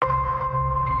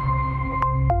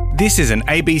This is an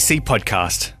ABC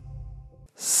podcast.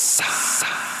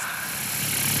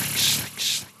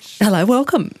 Hello,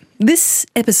 welcome. This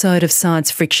episode of Science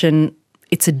Friction,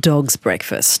 it's a dog's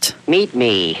breakfast. Meet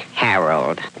me,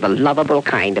 Harold, the lovable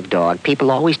kind of dog people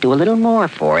always do a little more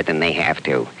for than they have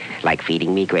to, like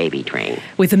feeding me Gravy Train.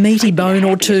 With a meaty bone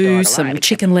or two, some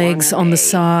chicken legs on the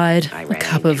side, a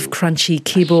cup of crunchy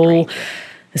kibble.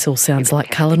 This all sounds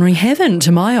like culinary heaven to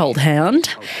my old hound.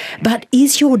 But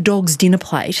is your dog's dinner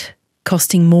plate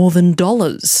costing more than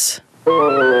dollars?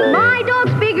 My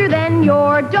dog's bigger than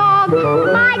your dog.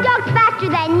 My dog's faster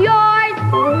than yours.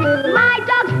 My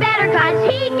dog's better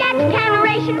because he gets kennel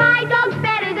ration. My dog's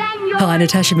better than yours. Hi,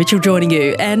 Natasha Mitchell joining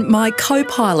you. And my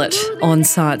co-pilot on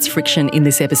Science Friction in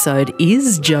this episode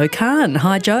is Jo Khan.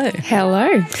 Hi, Jo. Hello.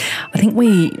 I think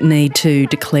we need to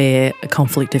declare a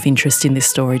conflict of interest in this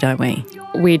story, don't we?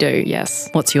 We do, yes.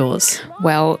 What's yours?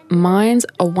 Well, mine's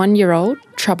a 1-year-old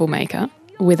troublemaker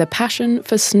with a passion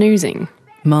for snoozing.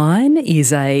 Mine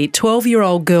is a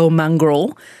 12-year-old girl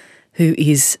mongrel who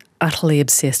is utterly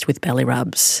obsessed with belly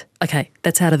rubs. Okay,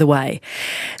 that's out of the way.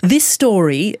 This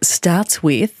story starts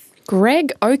with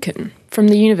Greg Oken from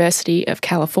the University of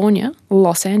California,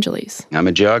 Los Angeles. I'm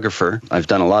a geographer. I've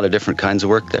done a lot of different kinds of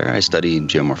work there. I study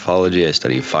geomorphology, I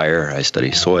study fire, I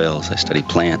study soils, I study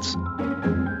plants.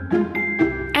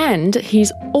 And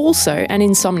he's also an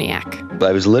insomniac.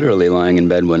 I was literally lying in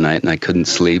bed one night and I couldn't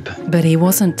sleep. But he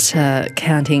wasn't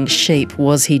counting sheep,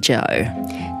 was he, Jo?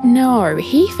 No,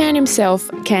 he found himself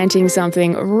counting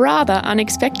something rather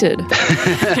unexpected.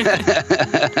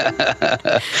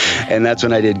 And that's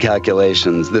when I did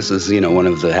calculations. This is, one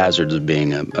of the hazards of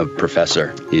being a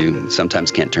professor. You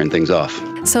sometimes can't turn things off.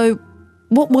 So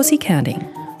what was he counting?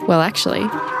 Well, actually,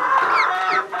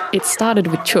 it started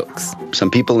with chooks.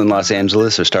 Some people in Los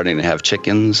Angeles are starting to have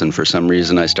chickens, and for some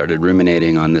reason I started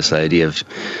ruminating on this idea of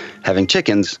having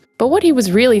chickens. But what he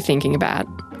was really thinking about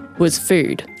was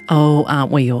food. Oh,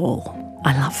 aren't we all?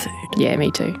 I love food. Yeah,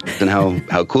 me too. And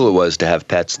how cool it was to have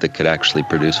pets that could actually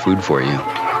produce food for you.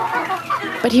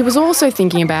 But he was also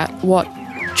thinking about what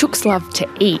chooks love to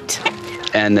eat.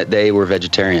 And that they were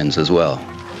vegetarians as well.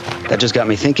 That just got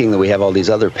me thinking that we have all these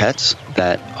other pets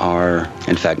that are,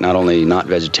 in fact, not only not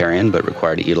vegetarian, but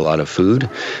require to eat a lot of food,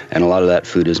 and a lot of that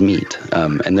food is meat,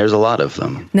 and there's a lot of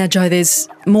them. Now, Jo, there's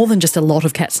more than just a lot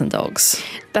of cats and dogs.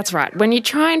 That's right. When you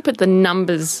try and put the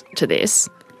numbers to this,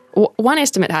 one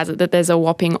estimate has it that there's a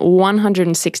whopping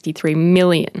 163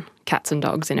 million cats and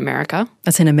dogs in America.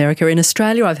 That's in America. In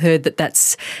Australia, I've heard that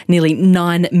that's nearly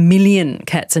 9 million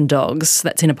cats and dogs.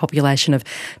 That's in a population of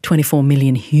 24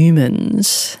 million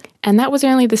humans. And that was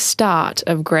only the start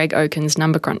of Greg Oken's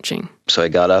number crunching. So I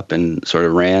got up and sort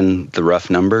of ran the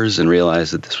rough numbers and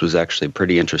realized that this was actually a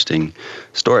pretty interesting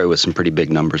story with some pretty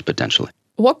big numbers potentially.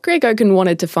 What Greg Oken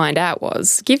wanted to find out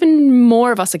was, given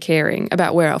more of us are caring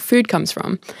about where our food comes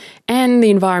from and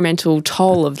the environmental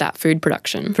toll of that food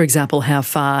production. For example, how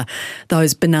far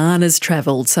those bananas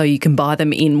travelled so you can buy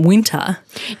them in winter.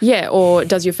 Yeah, or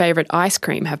does your favourite ice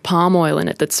cream have palm oil in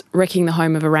it that's wrecking the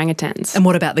home of orangutans? And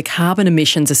what about the carbon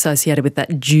emissions associated with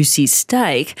that juicy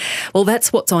steak? Well,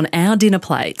 that's what's on our dinner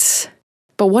plates.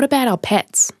 But what about our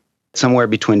pets? Somewhere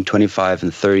between 25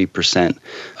 and 30%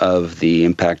 of the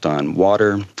impact on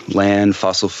water, land,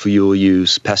 fossil fuel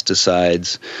use,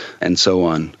 pesticides, and so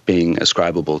on being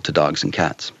ascribable to dogs and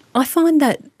cats. I find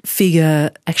that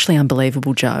figure actually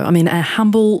unbelievable, Jo. I mean, our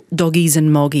humble doggies and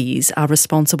moggies are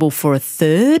responsible for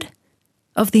 1/3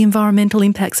 of the environmental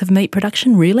impacts of meat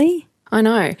production, really? I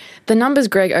know. The numbers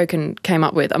Greg Oken came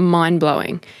up with are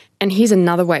mind-blowing. And here's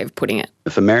another way of putting it.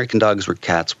 If American dogs or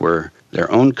cats were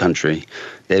their own country,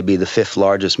 they'd be the 5th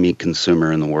largest meat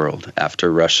consumer in the world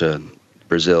after Russia,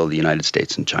 Brazil, the United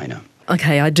States, and China.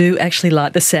 Okay, I do actually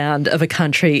like the sound of a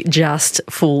country just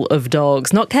full of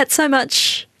dogs. Not cats so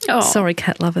much. Oh. Sorry,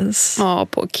 cat lovers. Oh,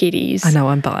 poor kitties. I know,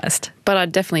 I'm biased. But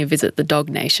I'd definitely visit the dog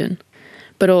nation.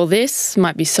 But all this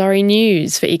might be sorry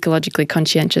news for ecologically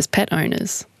conscientious pet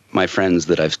owners. My friends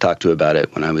that I've talked to about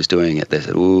it when I was doing it, they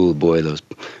said, "Ooh, boy, those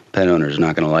pet owners are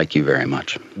not going to like you very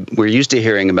much." We're used to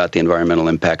hearing about the environmental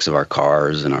impacts of our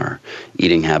cars and our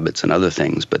eating habits and other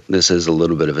things, but this is a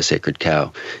little bit of a sacred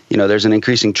cow. There's an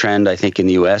increasing trend, I think, in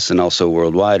the U.S. and also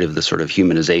worldwide of the sort of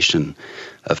humanization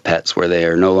of pets, where they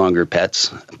are no longer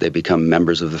pets, they become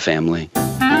members of the family.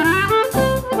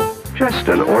 Just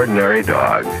an ordinary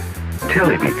dog, till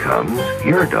he becomes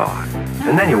your dog.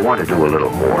 And then you want to do a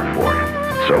little more for him.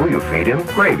 So you feed him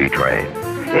Gravy Train.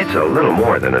 It's a little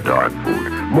more than a dog food,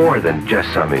 more than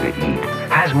just something to eat.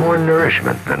 Has more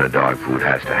nourishment than a dog food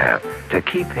has to have to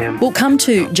keep him. We'll come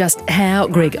to just how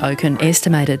Greg Oken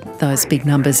estimated those big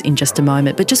numbers in just a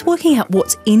moment, but just working out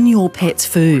what's in your pet's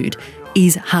food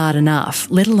is hard enough,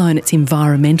 let alone its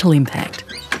environmental impact.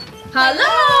 Hello!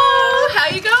 How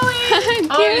you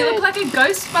going? Oh, you look like a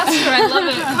Ghostbuster. I love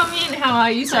it. Come in. How are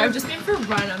you? Sorry, I've just been for a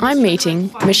run. I'm meeting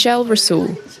Michelle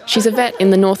Rasool. She's a vet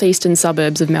in the northeastern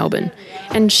suburbs of Melbourne,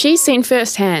 and she's seen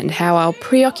firsthand how our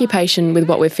preoccupation with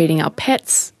what we're feeding our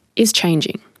pets is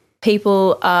changing.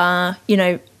 People are,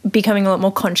 becoming a lot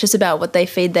more conscious about what they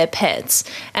feed their pets,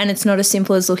 and it's not as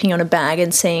simple as looking on a bag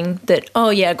and seeing that, oh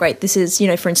yeah, great, this is,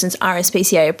 for instance,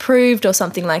 RSPCA approved or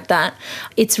something like that.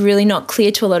 It's really not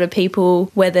clear to a lot of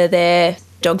people whether their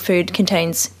dog food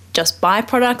contains just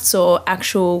byproducts or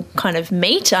actual kind of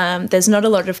meat. There's not a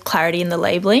lot of clarity in the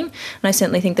labelling, and I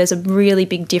certainly think there's a really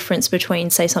big difference between,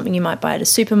 say, something you might buy at a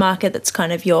supermarket that's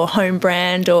kind of your home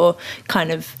brand or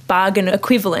kind of bargain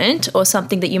equivalent, or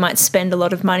something that you might spend a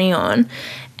lot of money on.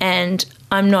 And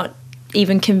I'm not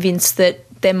even convinced that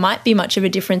there might be much of a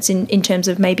difference in terms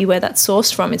of maybe where that's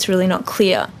sourced from. It's really not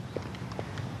clear.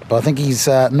 But I think he's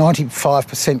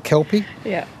 95% Kelpie.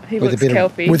 Yeah. He with looks a bit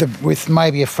kelpy. With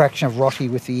maybe a fraction of rotty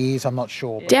with the ears, I'm not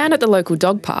sure. Down at the local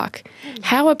dog park,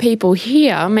 how are people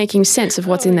here making sense of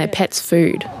what's in their pet's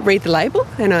food? Read the label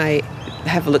and I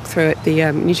have a look through it,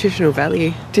 the nutritional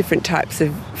value, different types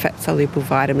of fat-soluble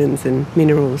vitamins and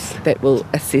minerals that will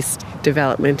assist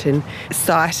development and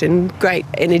sight and great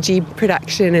energy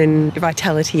production and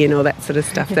vitality and all that sort of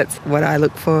stuff. That's what I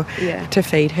look for to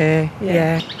feed her.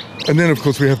 Yeah. And then, of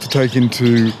course, we have to take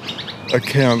into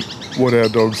account what our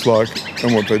dogs like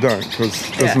and what they don't, because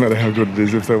it doesn't matter how good it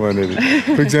is if they won't eat it.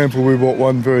 For example, we bought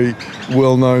one very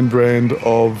well-known brand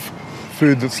of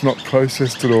food that's not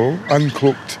processed at all,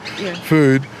 uncooked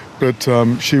food, but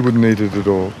she wouldn't eat it at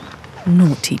all.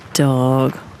 Naughty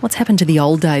dog. What's happened to the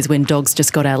old days when dogs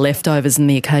just got our leftovers and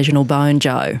the occasional bone,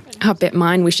 Joe? I bet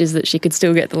mine wishes that she could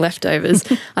still get the leftovers.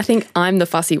 I think I'm the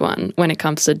fussy one when it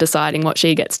comes to deciding what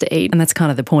she gets to eat. And that's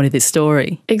kind of the point of this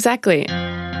story. Exactly.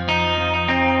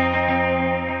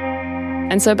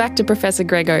 And so back to Professor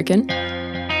Greg Oken.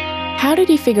 How did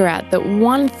he figure out that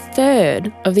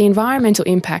 1/3 of the environmental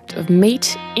impact of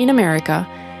meat in America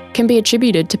can be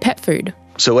attributed to pet food?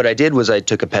 So what I did was I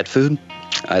took a pet food.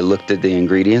 I looked at the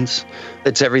ingredients.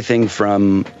 It's everything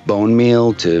from bone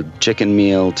meal to chicken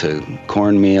meal to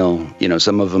corn meal.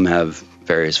 Some of them have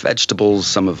various vegetables.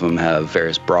 Some of them have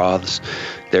various broths.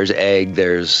 There's egg,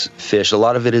 there's fish. A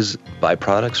lot of it is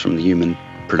byproducts from the human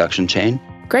production chain.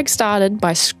 Greg started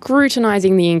by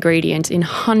scrutinising the ingredients in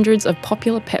hundreds of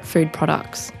popular pet food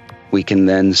products. We can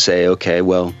then say, okay,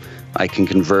 well, I can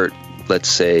convert, let's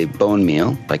say, bone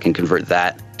meal. I can convert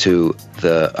that to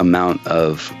the amount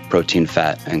of protein,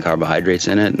 fat, and carbohydrates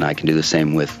in it, and I can do the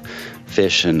same with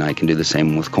fish, and I can do the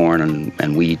same with corn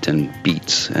and wheat and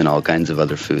beets and all kinds of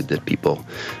other food that people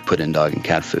put in dog and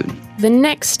cat food. The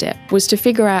next step was to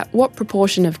figure out what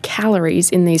proportion of calories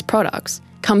in these products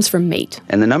comes from meat.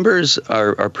 And the numbers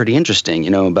are pretty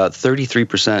interesting. About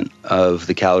 33% of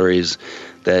the calories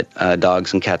that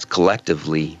dogs and cats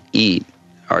collectively eat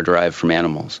are derived from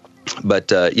animals.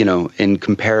 But, in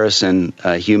comparison,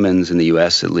 humans in the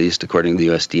U.S., at least, according to the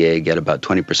USDA, get about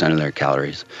 20% of their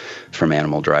calories from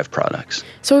animal-derived products.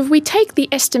 So if we take the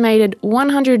estimated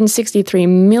 163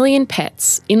 million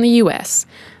pets in the U.S.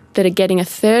 that are getting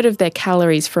 1/3 of their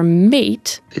calories from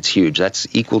meat... It's huge. That's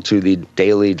equal to the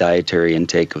daily dietary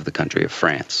intake of the country of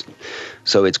France.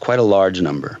 So it's quite a large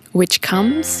number. Which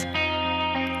comes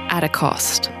at a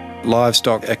cost.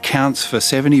 Livestock accounts for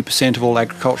 70% of all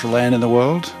agricultural land in the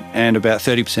world and about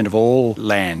 30% of all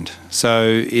land.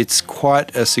 So it's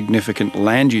quite a significant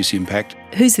land use impact.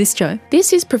 Who's this, Joe?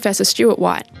 This is Professor Stuart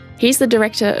White. He's the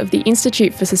director of the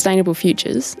Institute for Sustainable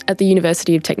Futures at the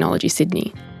University of Technology,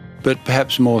 Sydney. But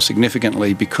perhaps more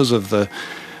significantly, because of the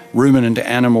ruminant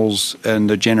animals and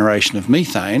the generation of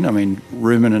methane,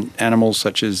 ruminant animals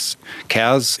such as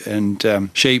cows and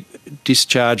sheep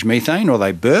discharge methane, or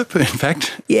they burp, in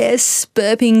fact. Yes,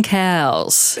 burping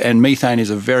cows. And methane is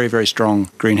a very, very strong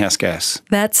greenhouse gas.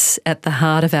 That's at the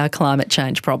heart of our climate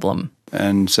change problem.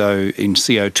 And so in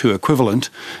CO2 equivalent,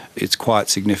 it's quite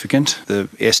significant. The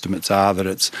estimates are that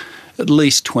it's at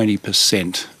least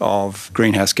 20% of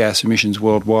greenhouse gas emissions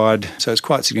worldwide. So it's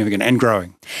quite significant and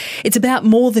growing. It's about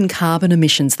more than carbon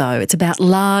emissions, though. It's about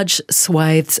large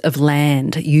swathes of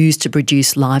land used to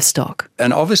produce livestock.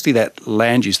 And obviously that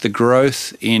land use, the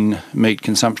growth in meat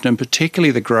consumption, and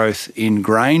particularly the growth in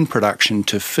grain production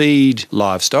to feed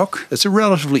livestock, it's a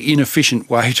relatively inefficient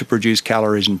way to produce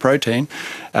calories and protein,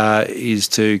 is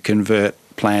to convert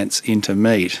plants into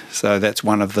meat. So that's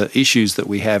one of the issues that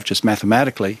we have just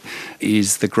mathematically,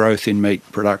 is the growth in meat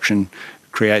production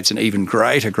creates an even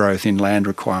greater growth in land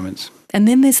requirements. And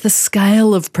then there's the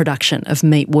scale of production of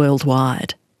meat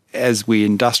worldwide. As we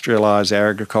industrialise our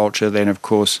agriculture, then of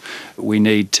course we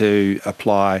need to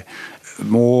apply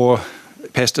more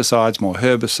pesticides, more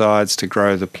herbicides to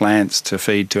grow the plants to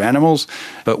feed to animals,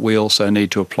 but we also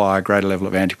need to apply a greater level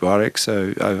of antibiotics.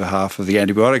 So over half of the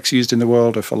antibiotics used in the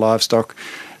world are for livestock.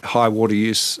 High water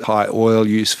use, high oil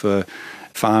use for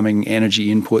farming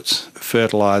energy inputs,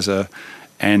 fertiliser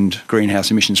and greenhouse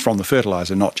emissions from the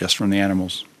fertiliser, not just from the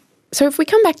animals. So if we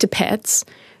come back to pets,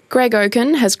 Greg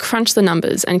Oken has crunched the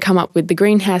numbers and come up with the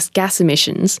greenhouse gas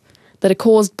emissions that are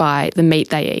caused by the meat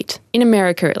they eat, in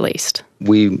America at least.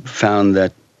 We found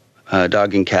that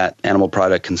dog and cat animal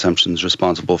product consumption is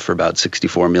responsible for about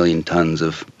 64 million tonnes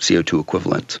of CO2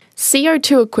 equivalent.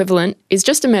 CO2 equivalent is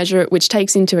just a measure which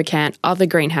takes into account other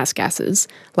greenhouse gases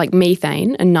like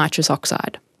methane and nitrous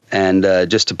oxide. And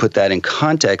just to put that in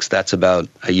context, that's about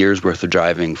a year's worth of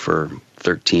driving for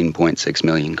 13.6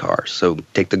 million cars. So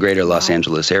take the greater Los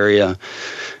Angeles area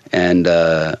and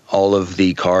all of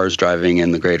the cars driving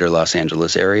in the greater Los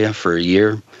Angeles area for a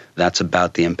year, that's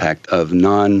about the impact of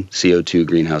non-CO2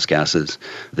 greenhouse gases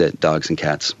that dogs and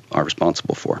cats are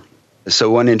responsible for. So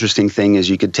one interesting thing is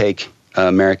you could take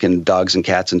American dogs and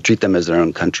cats and treat them as their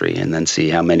own country and then see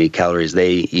how many calories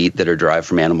they eat that are derived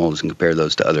from animals and compare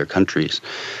those to other countries.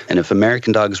 And if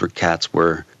American dogs or cats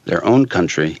were their own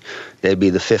country, they'd be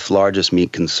the 5th largest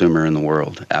meat consumer in the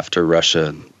world after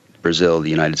Russia, Brazil, the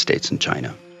United States, and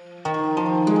China.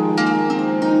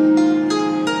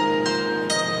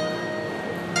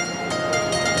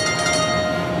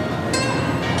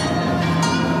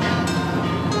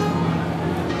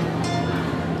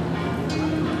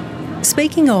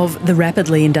 Speaking of the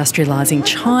rapidly industrialising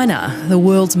China, the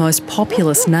world's most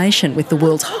populous nation with the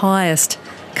world's highest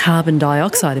carbon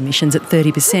dioxide emissions at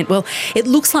 30%, well, it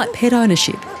looks like pet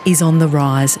ownership is on the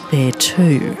rise there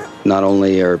too. Not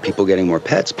only are people getting more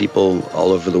pets, people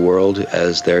all over the world,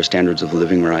 as their standards of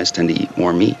living rise, tend to eat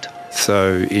more meat.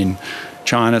 So in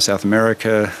China, South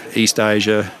America, East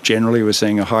Asia, generally we're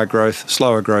seeing a high growth,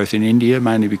 slower growth in India,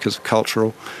 mainly because of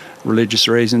cultural, religious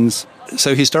reasons.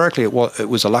 So historically it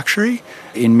was a luxury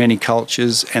in many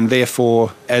cultures, and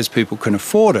therefore as people can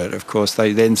afford it, of course,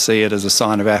 they then see it as a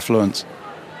sign of affluence.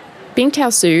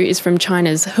 Bingtao Su is from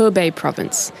China's Hebei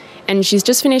province, and she's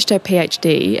just finished her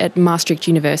PhD at Maastricht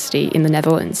University in the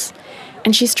Netherlands.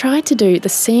 And she's tried to do the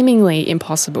seemingly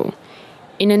impossible.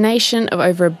 In a nation of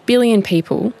over 1 billion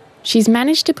people, she's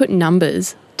managed to put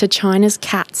numbers to China's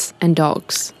cats and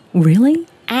dogs. Really?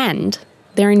 And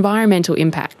their environmental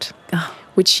impact,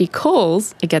 which she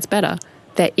calls, it gets better,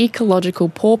 their ecological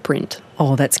paw print.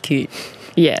 Oh, that's cute.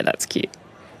 Yeah, that's cute.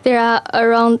 There are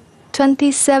around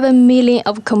 27 million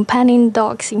of companion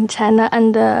dogs in China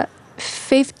and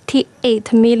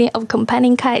 58 million of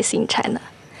companion cats in China.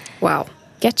 Wow.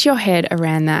 Get your head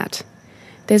around that.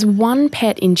 There's one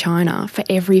pet in China for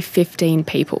every 15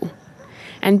 people.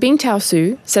 And Bingtao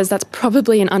Su says that's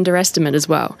probably an underestimate as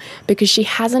well, because she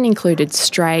hasn't included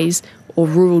strays or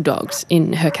rural dogs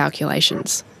in her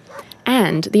calculations.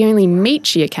 And the only meat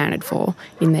she accounted for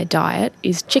in their diet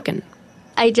is chicken.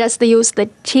 I just use the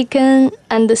chicken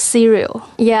and the cereal.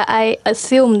 Yeah, I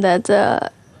assume that the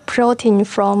protein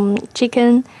from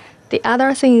chicken, the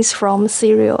other thing is from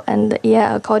cereal. And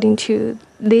yeah, according to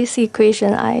this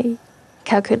equation, I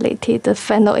calculated the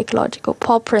final ecological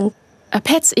paw print. A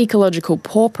pet's ecological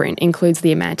paw print includes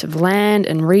the amount of land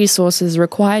and resources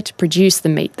required to produce the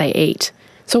meat they eat.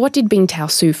 So what did Bingtao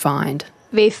Su find?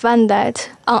 We found that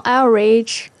on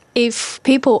average, if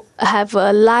people have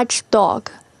a large dog,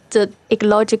 the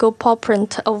ecological paw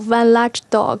print of one large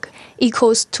dog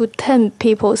equals to 10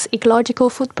 people's ecological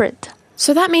footprint.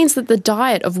 So that means that the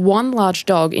diet of one large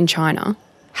dog in China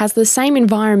has the same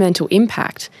environmental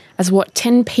impact as what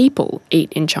 10 people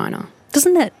eat in China.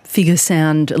 Doesn't that figure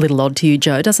sound a little odd to you,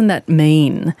 Joe? Doesn't that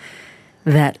mean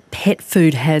that pet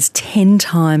food has 10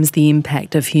 times the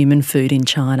impact of human food in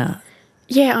China?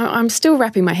 Yeah, I'm still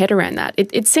wrapping my head around that.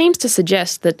 It seems to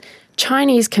suggest that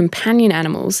Chinese companion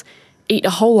animals eat a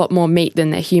whole lot more meat than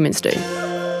their humans do.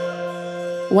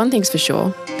 One thing's for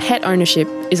sure, pet ownership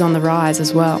is on the rise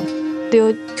as well.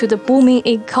 Due to the booming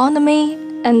economy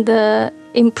and the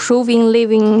improving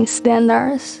living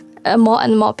standards, more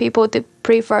and more people they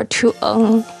prefer to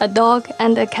own a dog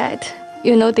and a cat.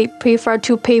 You know, they prefer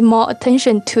to pay more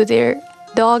attention to their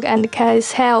dog and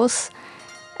cat's health,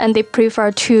 and they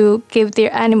prefer to give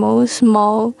their animals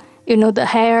more, the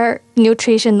higher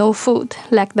nutritional food,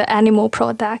 like the animal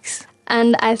products.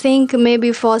 And I think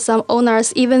maybe for some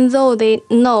owners, even though they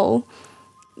know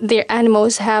their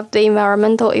animals have the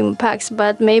environmental impacts,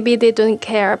 but maybe they don't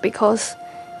care because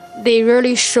they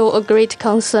really show a great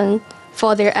concern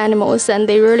for their animals, and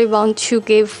they really want to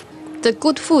give the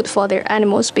good food for their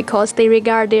animals because they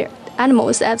regard their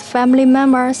animals as family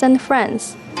members and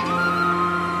friends.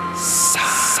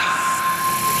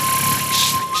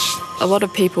 A lot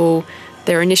of people,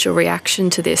 their initial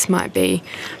reaction to this might be,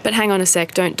 but hang on a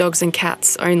sec, don't dogs and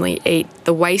cats only eat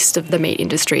the waste of the meat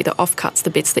industry, the offcuts,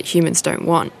 the bits that humans don't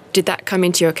want? Did that come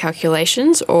into your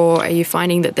calculations, or are you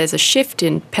finding that there's a shift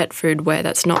in pet food where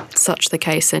that's not such the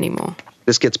case anymore?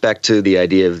 This gets back to the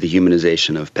idea of the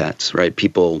humanization of pets, right?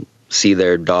 People see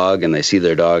their dog and they see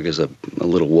their dog as a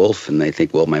little wolf, and they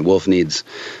think, well, my wolf needs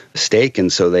steak,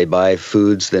 and so they buy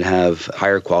foods that have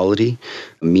higher quality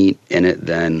meat in it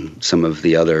than some of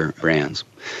the other brands.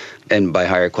 And by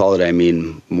higher quality, I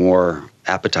mean more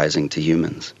appetizing to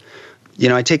humans. You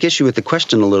know, I take issue with the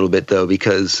question a little bit, though,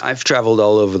 because I've traveled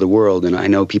all over the world, and I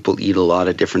know people eat a lot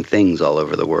of different things all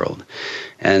over the world.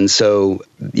 And so,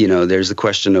 you know, there's the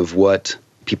question of what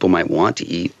people might want to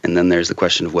eat, and then there's the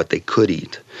question of what they could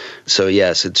eat. So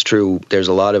yes, it's true, there's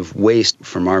a lot of waste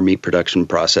from our meat production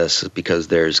process because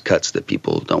there's cuts that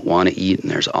people don't want to eat, and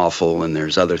there's offal, and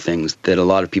there's other things that a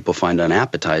lot of people find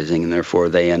unappetizing, and therefore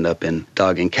they end up in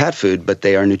dog and cat food, but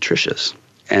they are nutritious.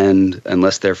 And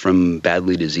unless they're from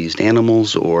badly diseased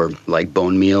animals or like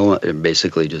bone meal,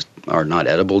 basically just are not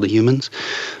edible to humans,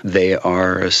 they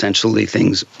are essentially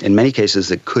things, in many cases,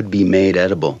 that could be made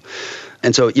edible.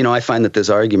 And so, you know, I find that this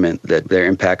argument that their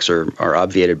impacts are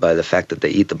obviated by the fact that they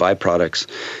eat the byproducts,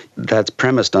 that's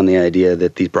premised on the idea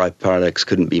that these byproducts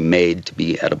couldn't be made to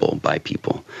be edible by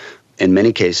people. In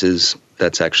many cases,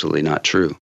 that's actually not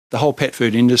true. The whole pet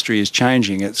food industry is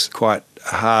changing. It's quite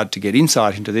hard to get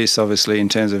insight into this, obviously, in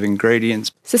terms of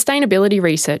ingredients. Sustainability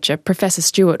researcher Professor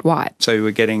Stuart White. So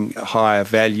we're getting higher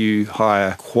value,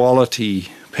 higher quality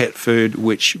pet food,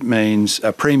 which means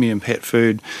a premium pet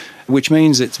food, which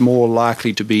means it's more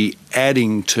likely to be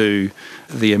adding to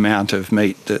the amount of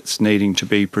meat that's needing to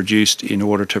be produced in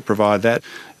order to provide that.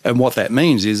 And what that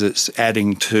means is it's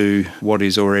adding to what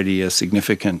is already a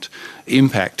significant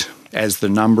impact as the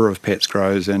number of pets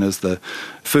grows and as the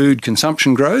food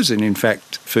consumption grows. And in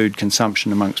fact, food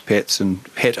consumption amongst pets and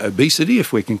pet obesity,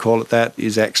 if we can call it that,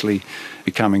 is actually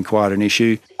becoming quite an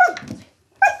issue.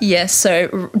 Yes,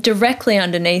 so directly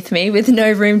underneath me, with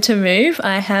no room to move,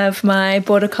 I have my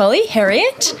Border Collie,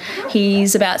 Harriet.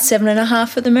 He's about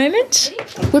 7.5 at the moment.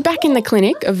 We're back in the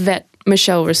clinic of vet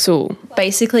Michelle Rasool.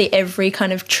 Basically every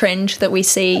kind of trend that we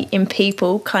see in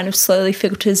people kind of slowly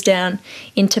filters down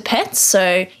into pets.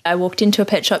 So I walked into a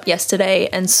pet shop yesterday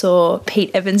and saw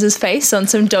Pete Evans's face on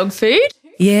some dog food.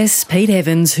 Yes, Pete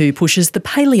Evans, who pushes the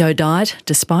paleo diet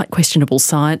despite questionable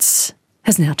science,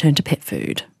 has now turned to pet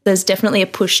food. There's definitely a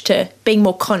push to being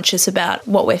more conscious about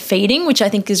what we're feeding, which I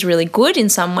think is really good in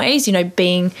some ways, you know,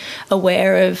 being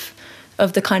aware of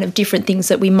the kind of different things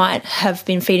that we might have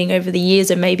been feeding over the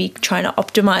years and maybe trying to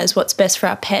optimise what's best for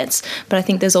our pets. But I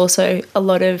think there's also a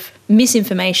lot of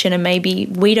misinformation and maybe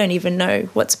we don't even know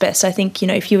what's best. I think, you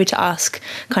know, if you were to ask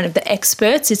kind of the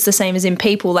experts, it's the same as in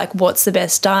people, like what's the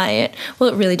best diet? Well,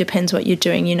 it really depends what you're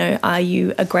doing. You know, are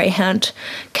you a greyhound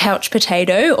couch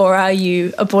potato or are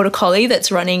you a Border Collie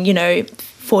that's running, you know,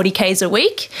 40 Ks a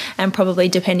week, and probably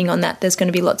depending on that there's going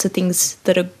to be lots of things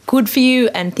that are good for you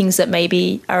and things that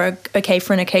maybe are okay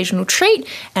for an occasional treat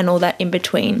and all that in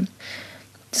between.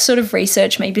 Sort of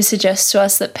research maybe suggests to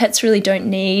us that pets really don't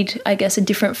need, I guess, a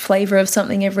different flavour of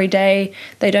something every day.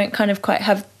 They don't kind of quite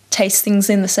have taste things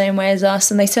in the same way as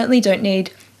us, and they certainly don't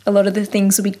need a lot of the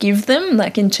things we give them,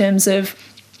 like in terms of,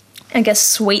 I guess,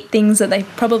 sweet things that they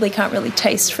probably can't really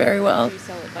taste very well.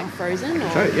 Like frozen?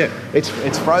 Or? So, yeah, it's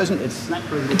frozen. It's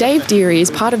Dave Deary is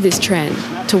part of this trend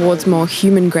towards more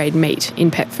human-grade meat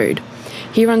in pet food.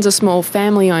 He runs a small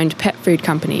family-owned pet food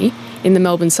company in the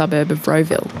Melbourne suburb of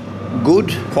Rowville.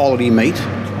 Good quality meat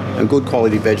and good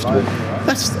quality vegetable.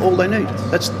 That's all they need.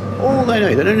 That's all they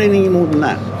need. They don't need any more than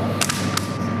that.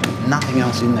 Nothing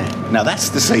else in there. Now that's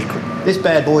the secret. This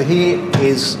bad boy here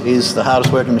is the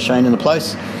hardest working machine in the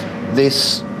place.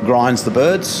 This grinds the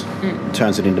birds,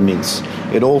 turns it into mince.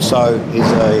 It also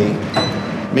is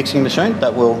a mixing machine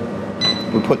that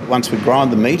once we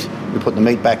grind the meat, we put the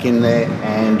meat back in there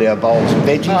and our bowls of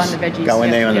veggies, go in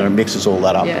there and then it mixes all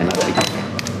that up. Yeah.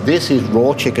 This is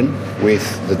raw chicken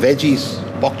with the veggies,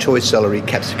 bok choy, celery,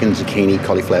 capsicum, zucchini,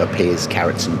 cauliflower, pears,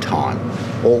 carrots and thyme,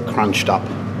 all crunched up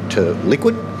to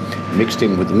liquid, mixed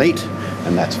in with the meat,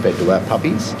 and that's fed to our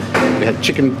puppies. We have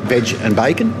chicken, veg and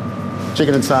bacon,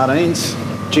 chicken and sardines,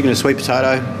 chicken and sweet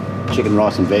potato, chicken,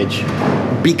 rice and veg.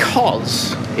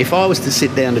 Because if I was to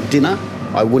sit down to dinner,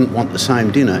 I wouldn't want the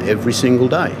same dinner every single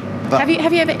day. But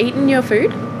Have you ever eaten your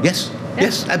food? Yes,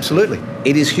 yes, absolutely.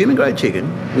 It is human-grade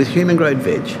chicken with human-grade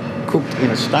veg cooked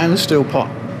in a stainless steel pot.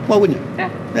 Why wouldn't you?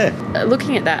 Yeah.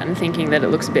 Looking at that and thinking that it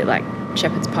looks a bit like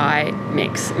shepherd's pie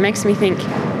mix makes me think,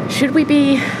 should we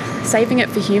be saving it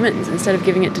for humans instead of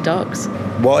giving it to dogs?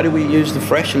 Why do we use the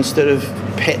fresh instead of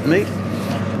pet meat?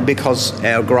 Because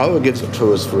our grower gives it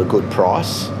to us for a good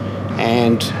price.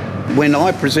 And when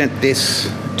I present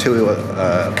this to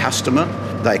a customer,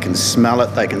 they can smell it,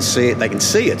 they can see it, they can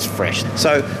see it's fresh.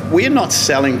 So we're not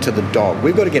selling to the dog.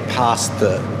 We've got to get past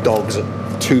the dog's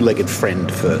two-legged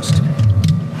friend first.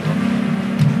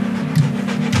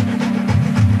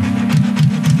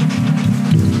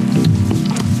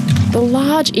 The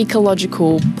large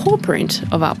ecological paw print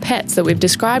of our pets that we've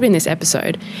described in this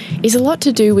episode is a lot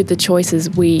to do with the choices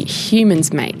we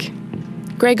humans make.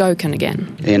 Greg Oken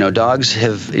again. You know, dogs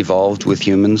have evolved with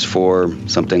humans for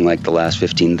something like the last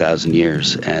 15,000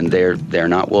 years, and they're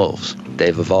not wolves.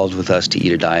 They've evolved with us to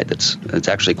eat a diet that's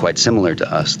actually quite similar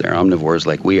to us. They're omnivores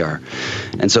like we are.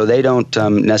 And so they don't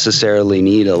necessarily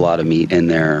need a lot of meat in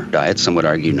their diet, some would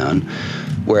argue none.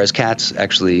 Whereas cats,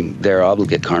 actually, they're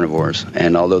obligate carnivores.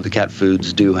 And although the cat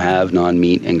foods do have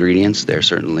non-meat ingredients, there's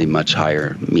certainly much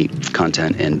higher meat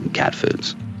content in cat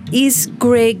foods. Is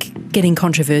Greg getting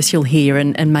controversial here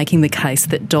and making the case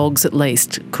that dogs at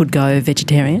least could go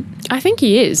vegetarian? I think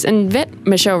he is, and vet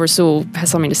Michelle Rasool has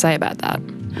something to say about that.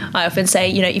 I often say,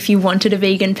 if you wanted a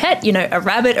vegan pet, a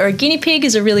rabbit or a guinea pig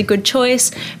is a really good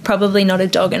choice. Probably not a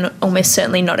dog and almost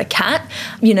certainly not a cat.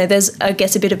 There's, I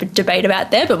guess, a bit of a debate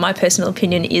about there, but my personal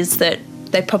opinion is that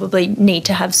they probably need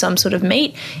to have some sort of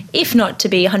meat, if not to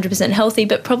be 100% healthy,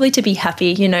 but probably to be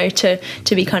happy, to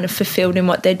be kind of fulfilled in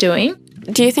what they're doing.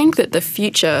 Do you think that the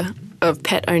future of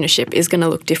pet ownership is going to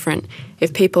look different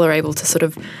if people are able to sort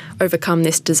of overcome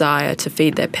this desire to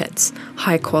feed their pets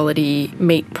high-quality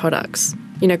meat products?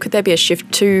 Could there be a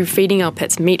shift to feeding our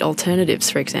pets meat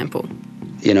alternatives, for example?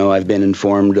 I've been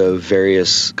informed of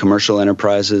various commercial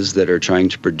enterprises that are trying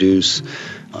to produce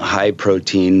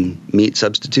high-protein meat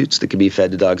substitutes that could be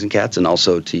fed to dogs and cats and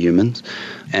also to humans,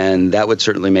 and that would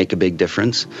certainly make a big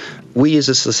difference. We as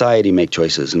a society make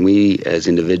choices, and we as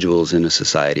individuals in a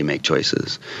society make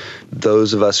choices.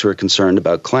 Those of us who are concerned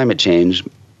about climate change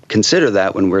consider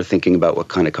that when we're thinking about what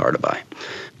kind of car to buy.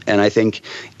 And I think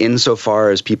insofar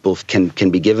as people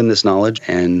can be given this knowledge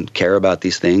and care about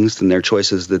these things, then there are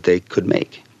choices that they could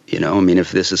make.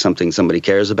 If this is something somebody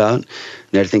cares about, and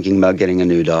they're thinking about getting a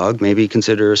new dog, maybe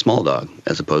consider a small dog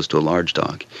as opposed to a large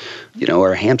dog,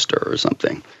 or a hamster or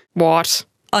something. What?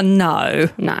 Oh, no.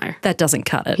 No. That doesn't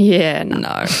cut it. Yeah,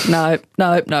 No.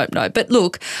 But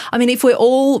look, if we're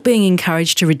all being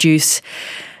encouraged to reduce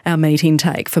our meat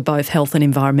intake for both health and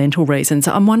environmental reasons,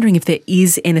 I'm wondering if there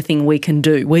is anything we can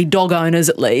do, we dog owners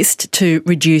at least, to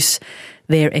reduce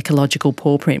their ecological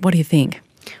paw print. What do you think?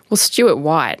 Well, Stuart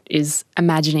White is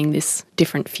imagining this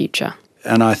different future.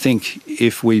 And I think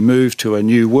if we move to a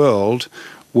new world,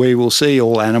 we will see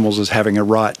all animals as having a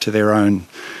right to their own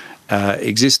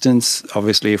existence.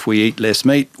 Obviously, if we eat less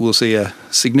meat, we'll see a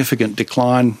significant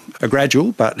decline, a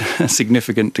gradual but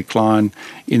significant decline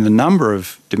in the number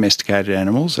of domesticated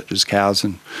animals, such as cows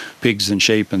and pigs and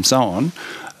sheep and so on.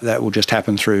 That will just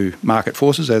happen through market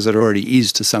forces, as it already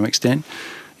is to some extent.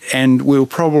 And we'll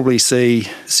probably see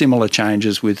similar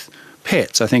changes with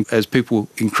pets. I think as people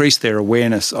increase their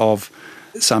awareness of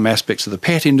some aspects of the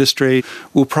pet industry,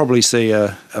 we'll probably see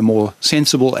a more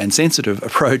sensible and sensitive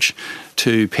approach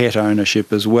to pet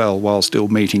ownership as well, while still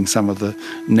meeting some of the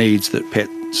needs that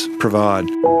pets provide.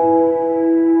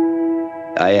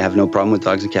 I have no problem with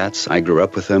dogs and cats. I grew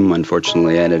up with them.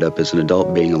 Unfortunately, I ended up as an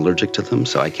adult being allergic to them,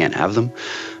 so I can't have them.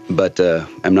 But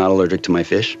I'm not allergic to my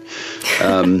fish.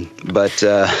 Well, what's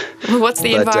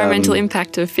the environmental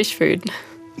impact of fish food?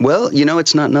 Well,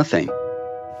 it's not nothing.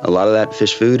 A lot of that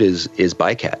fish food is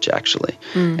bycatch, actually.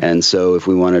 And so if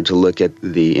we wanted to look at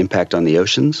the impact on the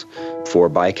oceans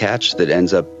for bycatch that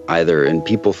ends up either in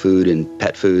people food, in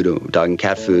pet food, or dog and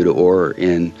cat food, or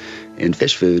in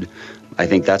fish food, I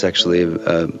think that's actually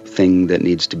a thing that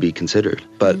needs to be considered.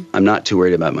 But I'm not too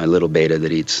worried about my little beta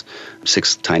that eats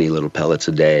 6 tiny little pellets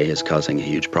a day is causing a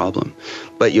huge problem.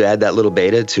 But you add that little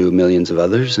beta to millions of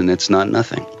others, and it's not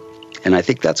nothing. And I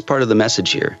think that's part of the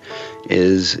message here,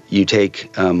 is you take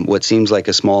what seems like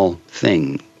a small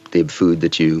thing, the food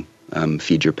that you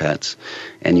feed your pets,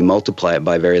 and you multiply it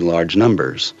by very large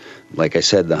numbers. Like I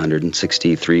said, the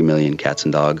 163 million cats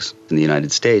and dogs in the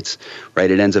United States, right?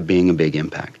 It ends up being a big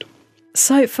impact.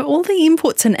 So for all the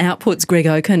inputs and outputs Greg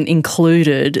Oken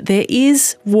included, there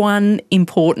is one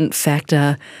important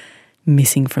factor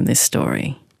missing from this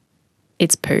story.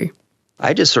 It's poo.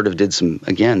 I just sort of did some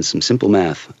simple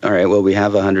math. All right, well, we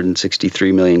have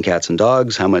 163 million cats and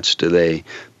dogs. How much do they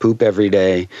poop every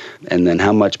day? And then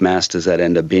how much mass does that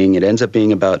end up being? It ends up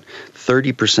being about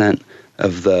 30%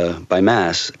 by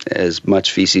mass, as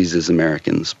much feces as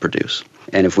Americans produce.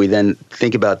 And if we then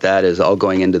think about that as all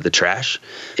going into the trash,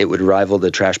 it would rival the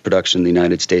trash production in the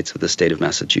United States of the state of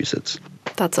Massachusetts.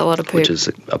 That's a lot of poop.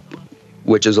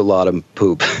 Which is a lot of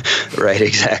poop, right?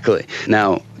 Exactly.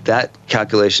 Now, that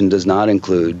calculation does not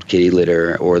include kitty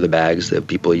litter or the bags that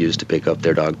people use to pick up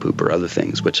their dog poop or other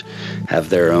things, which have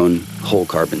their own whole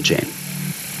carbon chain.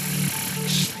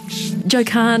 Jo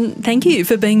Kahn, thank you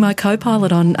for being my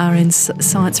co-pilot on RN's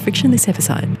Science Friction this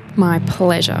episode. My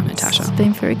pleasure, Natasha. It's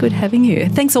been very good having you.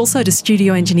 Thanks also to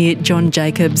studio engineer John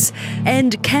Jacobs.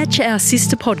 And catch our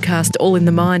sister podcast, All in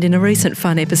the Mind. In a recent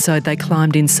fun episode, they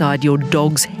climbed inside your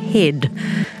dog's head.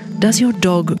 Does your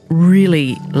dog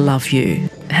really love you?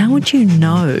 How would you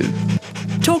know?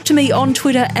 Talk to me on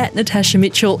Twitter at Natasha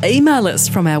Mitchell. Email us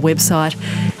from our website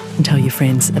and tell your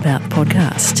friends about the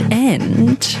podcast.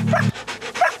 And